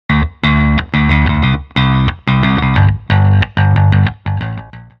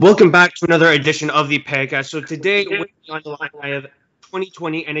Welcome back to another edition of the podcast. So today, with me on the line, I have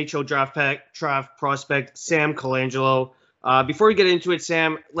 2020 NHL draft prospect Sam Colangelo. Before we get into it,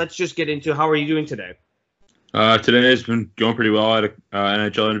 Sam, let's just get into how are you doing today? Today has been going pretty well. I had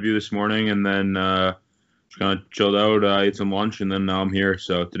an NHL interview this morning, and then just kind of chilled out, ate some lunch, and then now I'm here.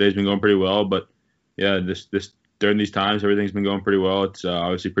 So today's been going pretty well. But yeah, this during these times, everything's been going pretty well. It's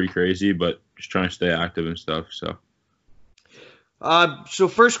obviously pretty crazy, but just trying to stay active and stuff. So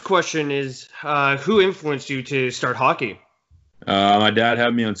first question is, who influenced you to start hockey? My dad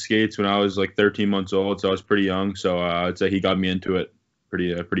had me on skates when I was like 13 months old, so I was pretty young. So I'd say he got me into it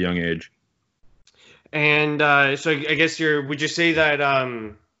pretty young age. And so I guess would you say that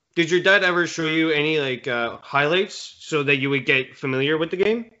did your dad ever show you any highlights so that you would get familiar with the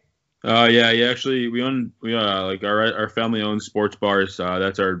game? Yeah, actually we like our family owns sports bars.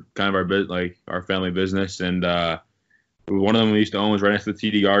 That's our family business, and one of them we used to own was right next to the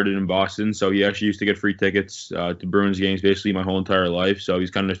TD Garden in Boston. So he actually used to get free tickets to Bruins games basically my whole entire life. So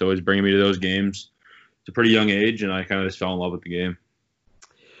he's kind of just always bringing me to those games. It's a pretty young age, and I kind of just fell in love with the game.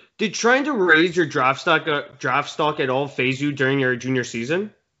 Did trying to raise your draft stock at all phase you during your junior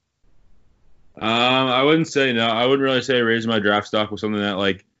season? I wouldn't say no. I wouldn't really say raising my draft stock was something that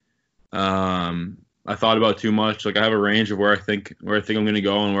I thought about too much. Like I have a range of where I think I'm going to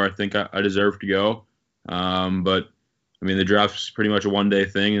go and where I think I deserve to go. But I mean, the draft's pretty much a one-day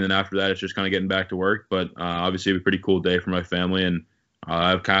thing, and then after that, it's just kind of getting back to work. But obviously, it was a pretty cool day for my family, and I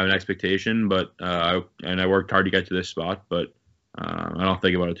have kind of an expectation. But I worked hard to get to this spot, but I don't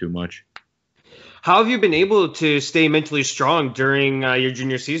think about it too much. How have you been able to stay mentally strong during your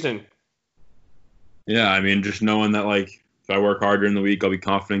junior season? Yeah, I mean, just knowing that if I work hard during the week, I'll be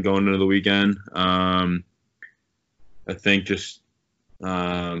confident going into the weekend. I think just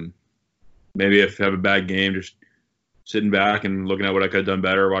maybe if I have a bad game, just sitting back and looking at what I could have done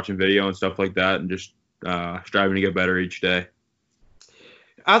better, watching video and stuff like that, and just striving to get better each day.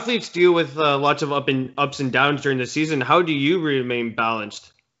 Athletes deal with lots of ups and downs during the season. How do you remain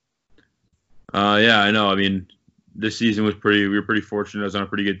balanced? Yeah, I know. I mean, this season we were pretty fortunate. I was on a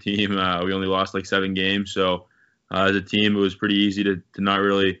pretty good team. We only lost 7 games. So as a team, it was pretty easy to not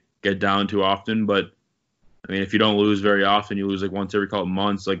really get down too often. But I mean, if you don't lose very often, you lose once every couple of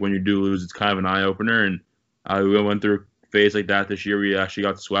months. When you do lose, it's kind of an eye opener. And we went through a phase like that this year. We actually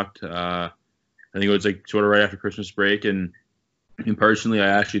got swept. I think it was sort of right after Christmas break. And personally,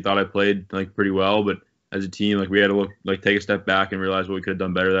 I actually thought I played pretty well. But as a team, we had to take a step back and realize what we could have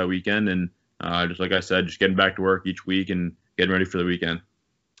done better that weekend. And just like I said, just getting back to work each week and getting ready for the weekend.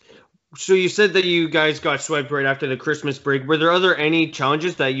 So you said that you guys got swept right after the Christmas break. Were there any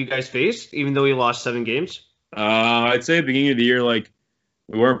challenges that you guys faced, even though you lost 7 games? I'd say at the beginning of the year, we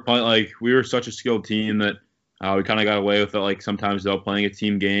weren't playing, we were such a skilled team that we kind of got away with it. Sometimes they're playing a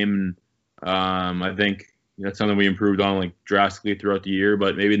team game. And I think that's something we improved on drastically throughout the year.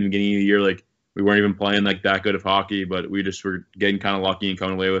 But maybe in the beginning of the year, we weren't even playing that good of hockey, but we just were getting kind of lucky and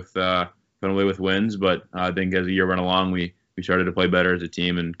coming away with wins. But I think as the year went along, we started to play better as a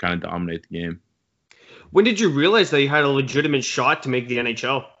team and kind of dominate the game. When did you realize that you had a legitimate shot to make the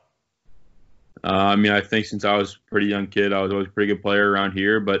NHL? I mean, I think since I was a pretty young kid, I was always a pretty good player around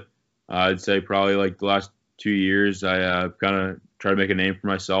here. But I'd say probably the last 2 years, I kind of try to make a name for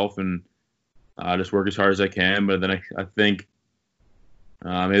myself and just work as hard as I can. But then I think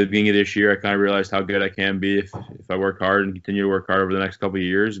at the beginning of this year, I kind of realized how good I can be if I work hard and continue to work hard over the next couple of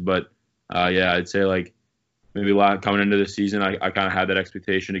years. But yeah, I'd say maybe coming into this season, I kind of had that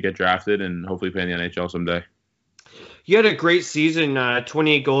expectation to get drafted and hopefully play in the NHL someday. You had a great season,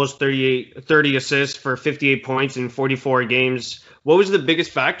 28 goals, 30 assists for 58 points in 44 games. What was the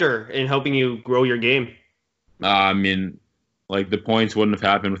biggest factor in helping you grow your game? I mean, the points wouldn't have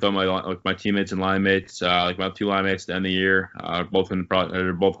happened without my teammates and line mates. My 2 line mates to end the year, they're both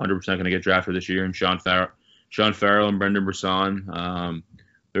 100% going to get drafted this year, and Sean Farrell and Brendan Brisson.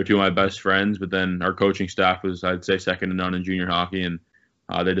 They're 2 of my best friends, but then our coaching staff was, I'd say, second to none in junior hockey, and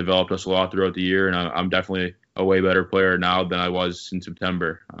they developed us a lot throughout the year, and I'm definitely a way better player now than I was in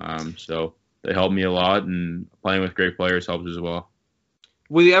September. So they helped me a lot, and playing with great players helps as well.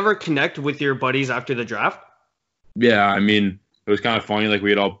 Will you ever connect with your buddies after the draft? Yeah, I mean, it was kind of funny. We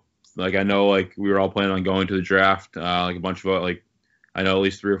had all, I know, we were all planning on going to the draft. A bunch of, I know at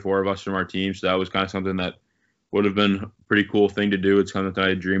least 3 or 4 of us from our team, so that was kind of something that would have been a pretty cool thing to do. It's something that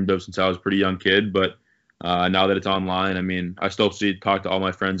I dreamed of since I was a pretty young kid. But now that it's online, I mean, I still talk to all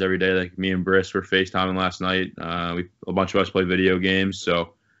my friends every day. Me and Briss were FaceTiming last night. A bunch of us play video games.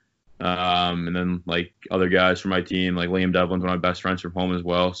 So, and then other guys from my team, Liam Devlin's one of my best friends from home as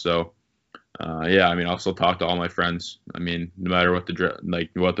well. So yeah, I mean, I'll still talk to all my friends. I mean, no matter what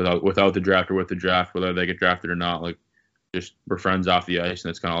without the draft or with the draft, whether they get drafted or not, like just we're friends off the ice, and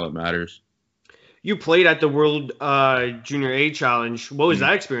that's kind of all that matters. You played at the World Junior A Challenge. What was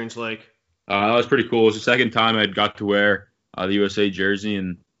that experience like? That was pretty cool. It was the second time I got to wear the USA jersey,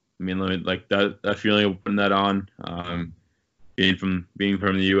 and I mean, like that feeling of putting that on, being from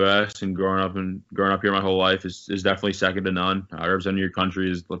the U.S. and growing up here my whole life is definitely second to none. Representing your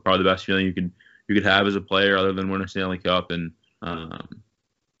country is probably the best feeling you could have as a player, other than winning a Stanley Cup. And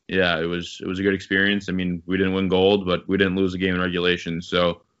yeah, it was a good experience. I mean, we didn't win gold, but we didn't lose a game in regulation.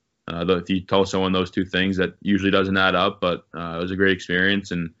 So if you tell someone those two things, that usually doesn't add up. But it was a great experience,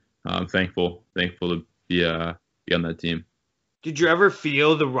 and I'm thankful to be on that team. Did you ever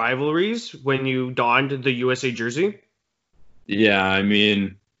feel the rivalries when you donned the USA jersey? Yeah, I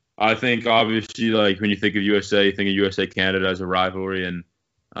mean, I think obviously, like when you think of USA, you think of USA Canada as a rivalry. And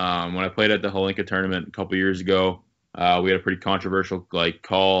when I played at the Holinka tournament a couple years ago, we had a pretty controversial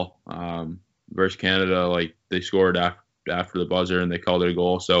call versus Canada. Like they scored after the buzzer and they called it a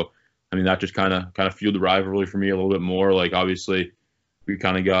goal. So I mean, that just kind of fueled the rivalry for me a little bit more. Like obviously, we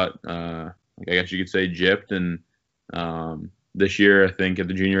kind of got I guess you could say gypped. And this year, I think at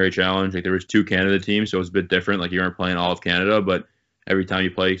the Junior A Challenge, like there was 2 Canada teams, so it was a bit different. Like you weren't playing all of Canada, but every time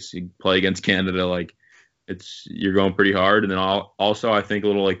you play against Canada, like you're going pretty hard. And then also, I think a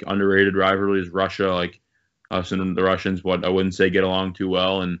little like underrated rivalry is Russia. Like us and the Russians, what I wouldn't say get along too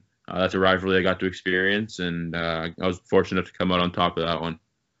well, and that's a rivalry I got to experience, and I was fortunate to come out on top of that one.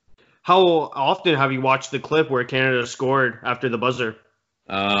 How often have you watched the clip where Canada scored after the buzzer?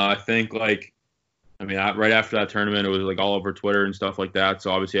 I think right after that tournament, it was like all over Twitter and stuff like that.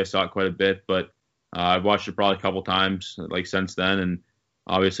 So obviously I saw it quite a bit, but I've watched it probably a couple times like since then. And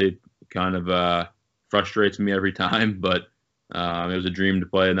obviously it kind of frustrates me every time, but it was a dream to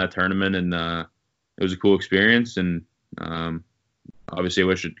play in that tournament, and it was a cool experience. And obviously I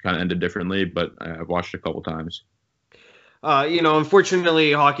wish it kind of ended differently, but I've watched it a couple times.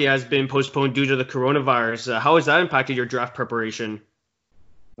 Unfortunately, hockey has been postponed due to the coronavirus. How has that impacted your draft preparation?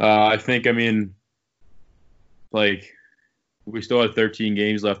 I think, like we still had 13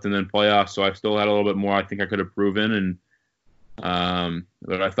 games left and then playoffs, so I still had a little bit more I think I could have proven. And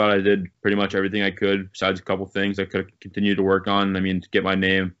but I thought I did pretty much everything I could, besides a couple things I could have continued to work on. I mean, to get my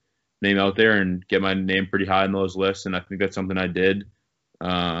name out there and get my name pretty high in those lists, and I think that's something I did.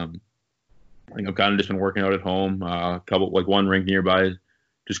 I think I've kind of just been working out at home. One rink nearby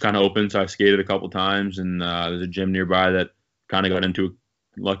just kind of open, so I skated a couple times, and there's a gym nearby that kind of got into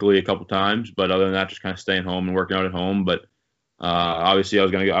luckily a couple times. But other than that, just kind of staying home and working out at home. But obviously I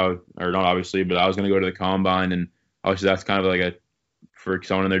was going to go, or not obviously, but I was going to go to the combine, and obviously that's kind of for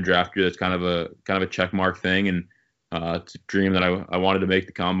someone in their draft year, that's kind of a check mark thing. And it's a dream that I wanted to make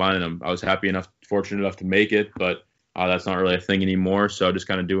the combine, and I was fortunate enough to make it, but that's not really a thing anymore. So just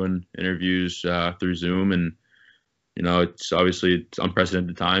kind of doing interviews through Zoom, and it's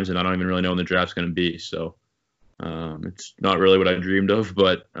unprecedented times, and I don't even really know when the draft's going to be. So it's not really what I dreamed of,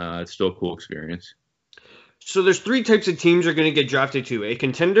 but it's still a cool experience. So there's 3 types of teams you're going to get drafted to: a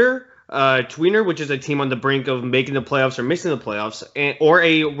contender, tweener, which is a team on the brink of making the playoffs or missing the playoffs, or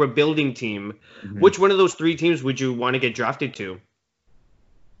a rebuilding team. Mm-hmm. Which one of those 3 teams would you want to get drafted to?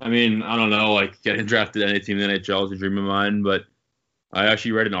 I mean, I don't know, like getting drafted to any team in the NHL is a dream of mine, but I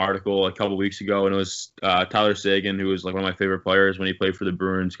actually read an article a couple weeks ago, and it was Tyler Seguin, who was like one of my favorite players when he played for the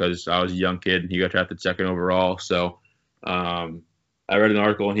Bruins, because I was a young kid and he got drafted 2nd overall. So I read an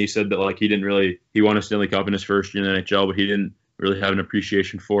article, and he said that he won a Stanley Cup in his first year in the NHL, but he didn't really have an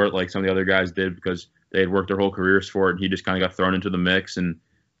appreciation for it like some of the other guys did, because they had worked their whole careers for it, and he just kind of got thrown into the mix. And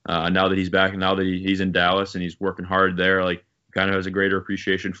now that he's back, now that he's in Dallas and he's working hard there, like kind of has a greater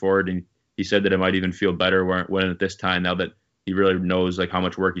appreciation for it. And he said that it might even feel better when at this time, now that he really knows like how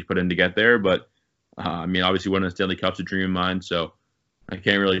much work he's put in to get there. But I mean, obviously winning the Stanley Cup's a dream of mine, so I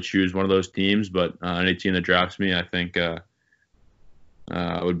can't really choose one of those teams. But any team that drafts me, I think it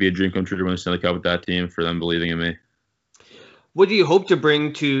would be a dream come true to win the Stanley Cup with that team, for them believing in me. What do you hope to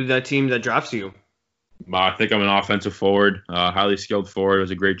bring to that team that drafts you? I think I'm an offensive forward, highly skilled forward. It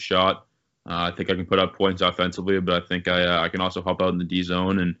was a great shot. I think I can put up points offensively, but I think I can also help out in the D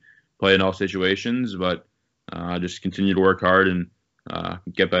zone and play in all situations. But just continue to work hard and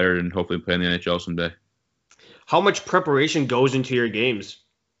get better, and hopefully play in the NHL someday. How much preparation goes into your games?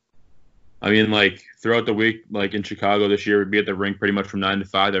 I mean, like throughout the week, like in Chicago this year, we'd be at the rink pretty much from 9 to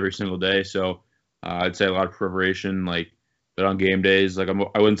 5 every single day. So I'd say a lot of preparation. But on game days, I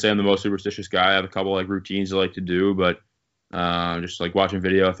wouldn't say I'm the most superstitious guy. I have a couple routines I like to do, but just watching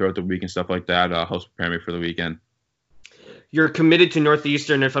video throughout the week and stuff like that helps prepare me for the weekend. You're committed to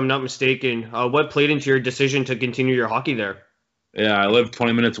Northeastern, if I'm not mistaken. What played into your decision to continue your hockey there? Yeah, I live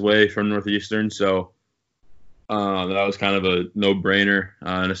 20 minutes away from Northeastern, so that was kind of a no-brainer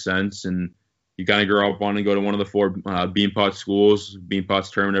in a sense. And you kind of grow up wanting to go to one of the four Beanpot schools.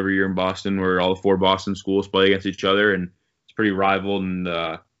 Beanpot's tournament every year in Boston, where all the four Boston schools play against each other, and it's pretty rivaled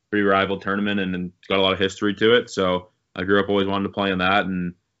and pretty rival tournament, and it's got a lot of history to it. So I grew up always wanting to play in that,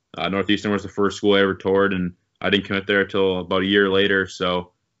 and Northeastern was the first school I ever toured, and I didn't commit there until about a year later.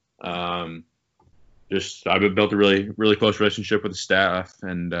 So I've built a really, really close relationship with the staff,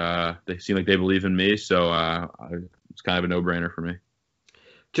 and they seem like they believe in me. So it's kind of a no-brainer for me.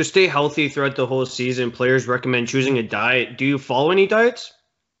 To stay healthy throughout the whole season, players recommend choosing a diet. Do you follow any diets?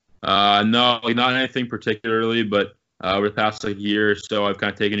 No, like not anything particularly, but over the past year or so, I've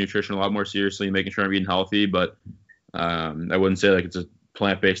kind of taken nutrition a lot more seriously, making sure I'm eating healthy. But I wouldn't say like it's a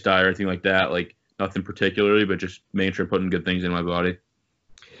plant-based diet or anything like that. Like nothing particularly, but just making sure I'm putting good things in my body.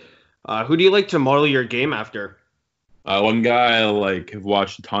 Who do you like to model your game after? One guy I have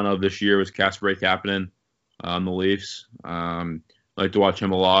watched a ton of this year was Kasper Kapanen on the Leafs. I like to watch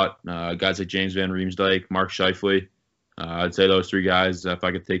him a lot. Guys like James Van Riemsdyk, Mark Scheifele. I'd say those three guys, if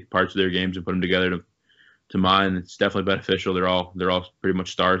I could take parts of their games and put them together to mine, it's definitely beneficial. They're all pretty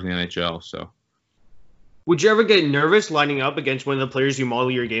much stars in the NHL. So, would you ever get nervous lining up against one of the players you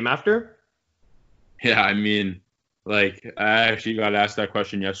model your game after? Yeah, I mean, I actually got asked that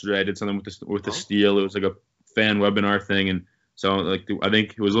question yesterday. I did something with the Steel. It was like a fan webinar thing, and so I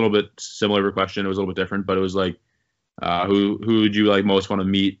think it was a little bit similar of a question. It was a little bit different, but it was like, who would you most want to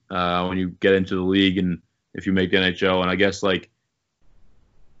meet when you get into the league and if you make the NHL? And I guess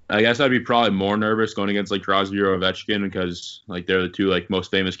I'd be probably more nervous going against Crosby or Ovechkin because they're the two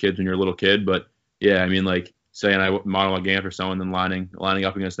most famous kids when you're a little kid. But yeah, I mean saying I model my game after someone, then lining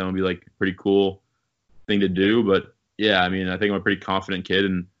up against them would be a pretty cool thing to do. But yeah, I mean I think I'm a pretty confident kid,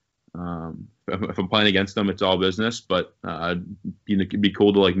 and if I'm playing against them, it's all business. But it'd be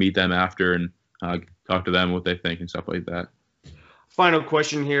cool to meet them after and talk to them what they think and stuff like that. Final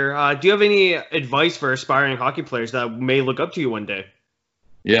question here. Do you have any advice for aspiring hockey players that may look up to you one day?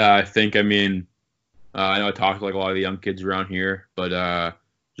 Yeah, I think, I know I talk to a lot of the young kids around here, but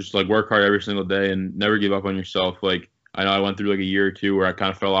just work hard every single day and never give up on yourself. I know I went through a year or two where I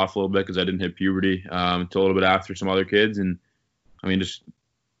kind of fell off a little bit because I didn't hit puberty until a little bit after some other kids. And I mean, just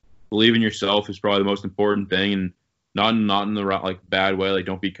believe in yourself is probably the most important thing, and not in the bad way.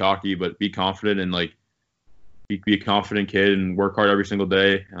 Don't be cocky, but be confident and be a confident kid and work hard every single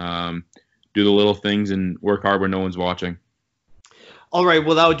day. Do the little things and work hard when no one's watching. All right,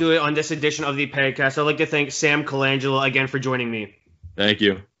 well, that'll do it on this edition of the podcast. I'd like to thank Sam Colangelo again for joining me. Thank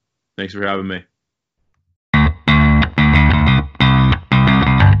you. Thanks for having me.